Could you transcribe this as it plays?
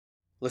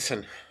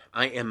Listen,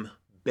 I am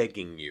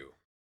begging you.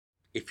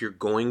 If you're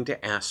going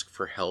to ask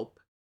for help,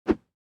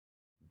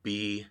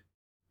 be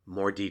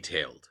more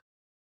detailed.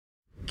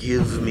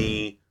 Give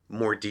me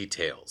more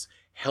details.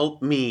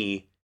 Help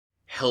me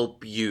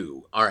help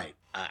you. All right,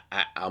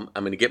 I'm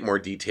going to get more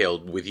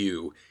detailed with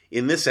you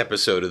in this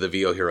episode of the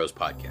VO Heroes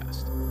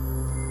podcast.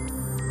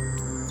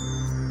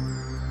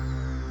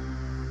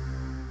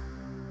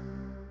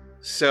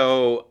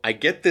 So I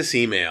get this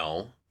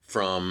email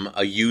from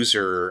a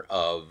user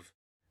of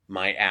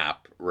my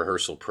app,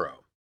 Rehearsal Pro.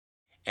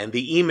 And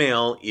the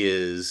email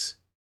is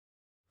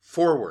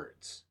 4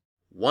 words.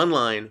 1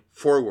 line,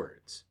 4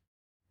 words.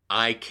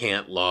 I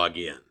can't log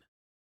in.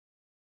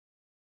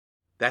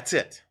 That's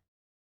it.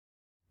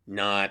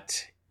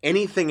 Not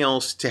anything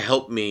else to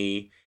help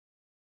me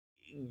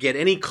get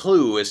any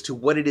clue as to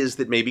what it is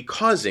that may be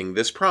causing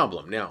this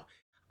problem. Now,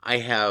 I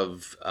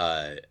have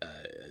a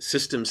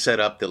system set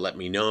up that let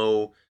me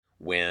know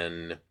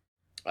when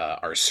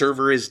our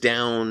server is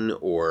down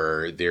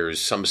or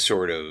there's some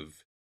sort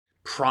of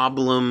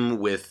problem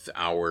with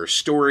our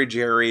storage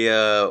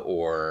area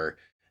or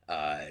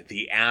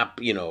the app,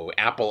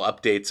 Apple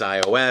updates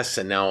iOS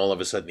and now all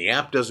of a sudden the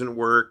app doesn't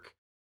work.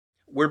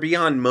 We're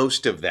beyond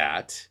most of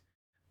that.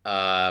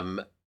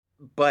 But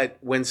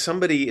when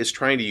somebody is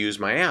trying to use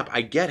my app,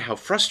 I get how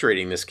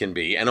frustrating this can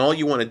be. And all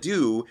you want to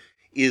do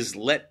is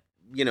let,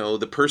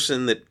 the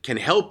person that can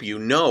help you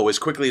know as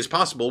quickly as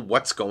possible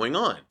what's going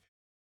on.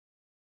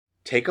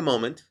 Take a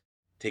moment,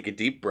 take a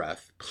deep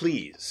breath.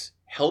 Please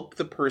help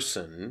the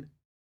person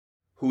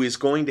who is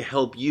going to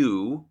help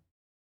you.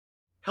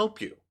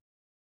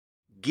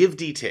 Give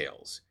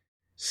details.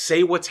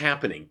 Say what's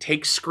happening.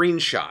 Take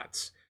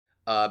screenshots.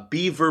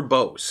 Be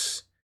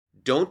verbose.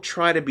 Don't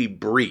try to be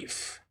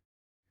brief.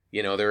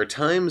 There are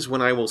times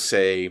when I will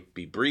say,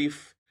 be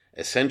brief,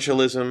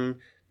 essentialism,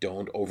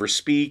 don't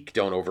overspeak,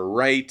 don't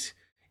overwrite.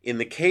 In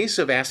the case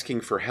of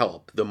asking for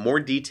help, the more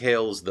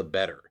details, the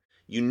better.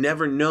 You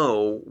never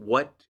know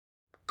what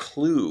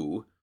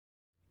clue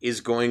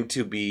is going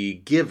to be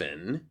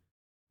given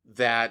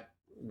that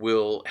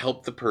will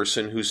help the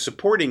person who's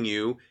supporting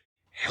you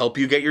help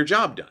you get your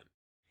job done.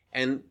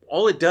 And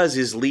all it does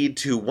is lead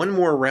to one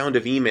more round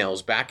of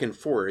emails back and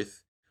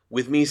forth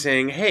with me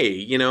saying,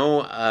 hey,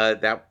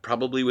 that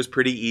probably was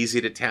pretty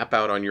easy to tap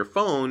out on your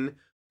phone,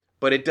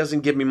 but it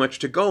doesn't give me much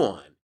to go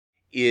on.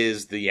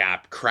 Is the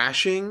app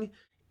crashing?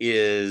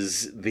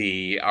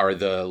 Are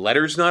the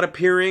letters not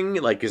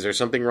appearing? Is there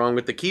something wrong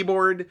with the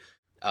keyboard?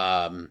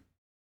 Are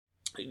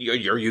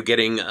you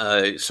getting,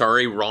 wrong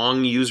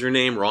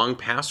username, wrong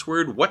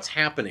password? What's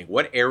happening?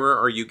 What error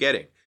are you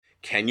getting?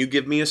 Can you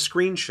give me a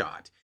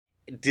screenshot?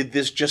 Did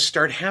this just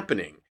start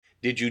happening?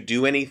 Did you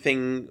do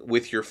anything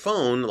with your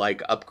phone,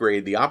 like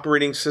upgrade the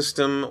operating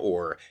system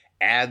or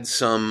add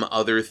some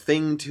other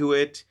thing to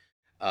it?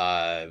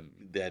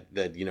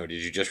 Did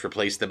you just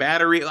replace the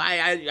battery?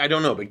 I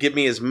don't know, but give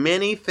me as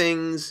many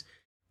things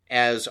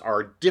as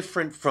are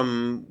different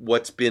from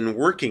what's been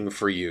working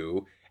for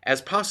you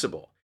as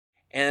possible.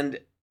 And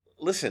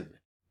listen,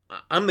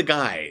 I'm the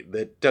guy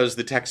that does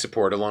the tech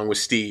support along with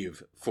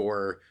Steve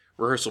for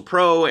Rehearsal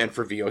Pro and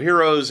for VO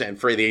Heroes and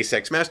for the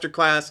ASEX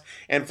Masterclass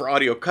and for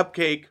Audio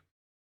Cupcake.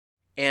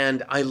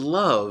 And I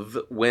love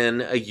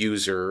when a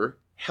user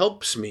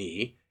helps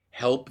me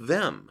help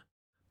them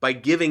by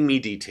giving me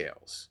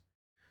details.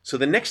 So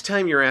the next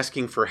time you're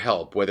asking for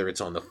help, whether it's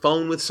on the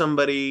phone with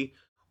somebody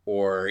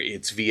or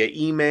it's via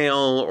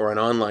email or an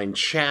online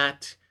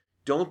chat,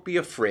 don't be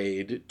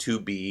afraid to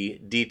be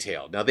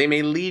detailed. Now, they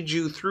may lead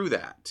you through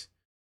that.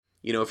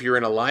 If you're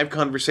in a live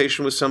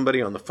conversation with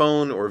somebody on the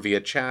phone or via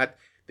chat,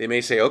 they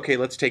may say, okay,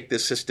 let's take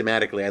this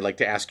systematically. I'd like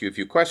to ask you a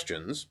few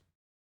questions.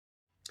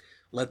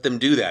 Let them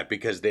do that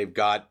because they've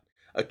got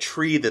a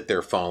tree that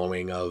they're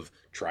following of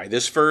try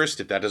this first.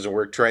 If that doesn't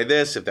work, try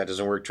this. If that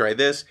doesn't work, try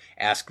this.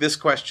 Ask this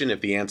question.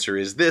 If the answer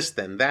is this,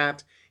 then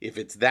that. If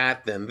it's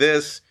that, then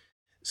this.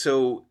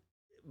 So,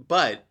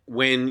 but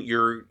when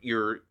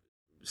you're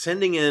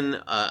sending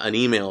in an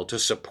email to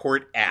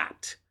support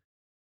at,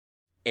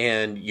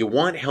 and you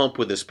want help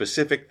with a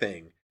specific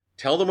thing,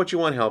 tell them what you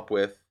want help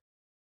with,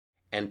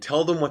 and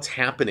tell them what's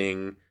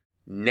happening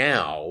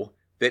now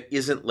that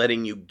isn't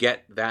letting you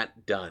get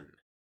that done.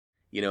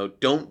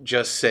 Don't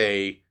just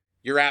say,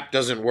 your app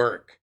doesn't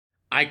work.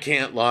 I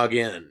can't log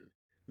in.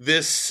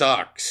 This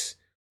sucks.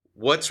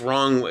 What's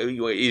wrong?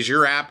 Is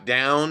your app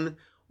down?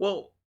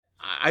 Well,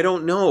 I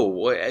don't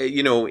know.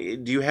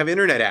 Do you have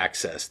internet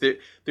access?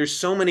 There's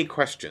so many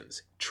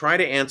questions. Try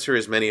to answer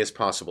as many as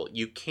possible.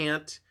 You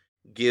can't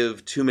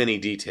give too many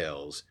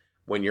details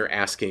when you're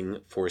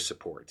asking for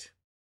support.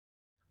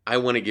 I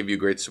want to give you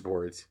great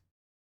support.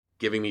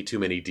 Giving me too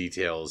many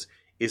details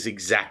is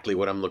exactly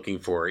what I'm looking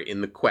for in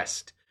the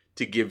quest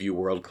to give you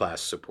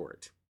world-class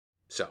support.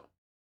 So,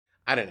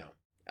 I don't know.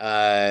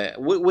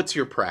 What's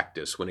your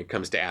practice when it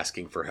comes to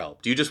asking for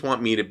help? Do you just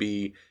want me to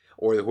be,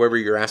 or whoever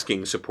you're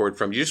asking support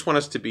from, do you just want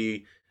us to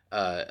be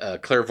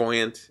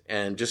clairvoyant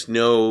and just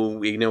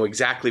know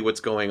exactly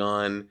what's going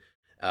on?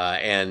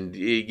 And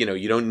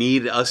you don't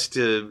need us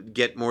to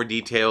get more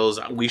details.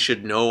 We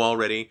should know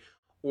already.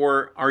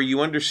 Or are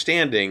you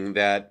understanding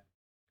that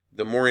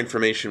the more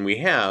information we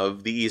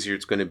have, the easier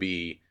it's going to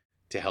be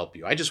to help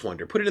you? I just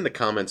wonder. Put it in the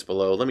comments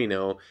below. Let me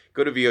know.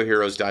 Go to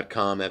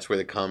VOHeroes.com. That's where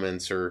the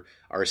comments are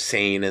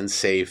sane and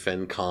safe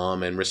and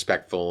calm and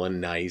respectful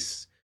and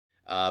nice.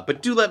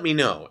 But do let me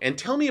know. And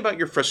tell me about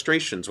your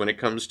frustrations when it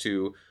comes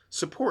to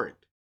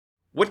support.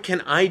 What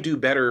can I do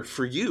better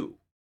for you?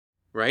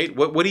 Right?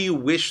 What do you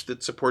wish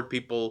that support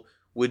people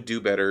would do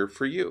better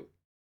for you?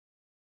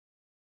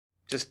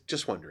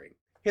 Just wondering.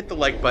 Hit the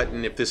like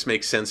button if this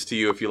makes sense to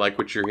you. If you like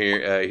what you're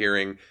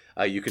hearing,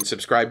 you can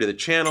subscribe to the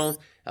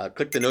channel.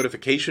 Click the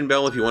notification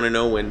bell if you want to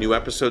know when new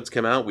episodes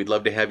come out. We'd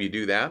love to have you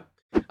do that.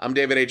 I'm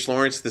David H.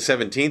 Lawrence, the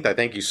 17th. I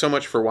thank you so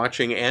much for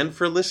watching and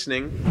for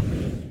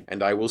listening.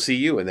 And I will see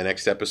you in the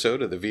next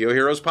episode of the VO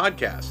Heroes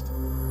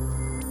Podcast.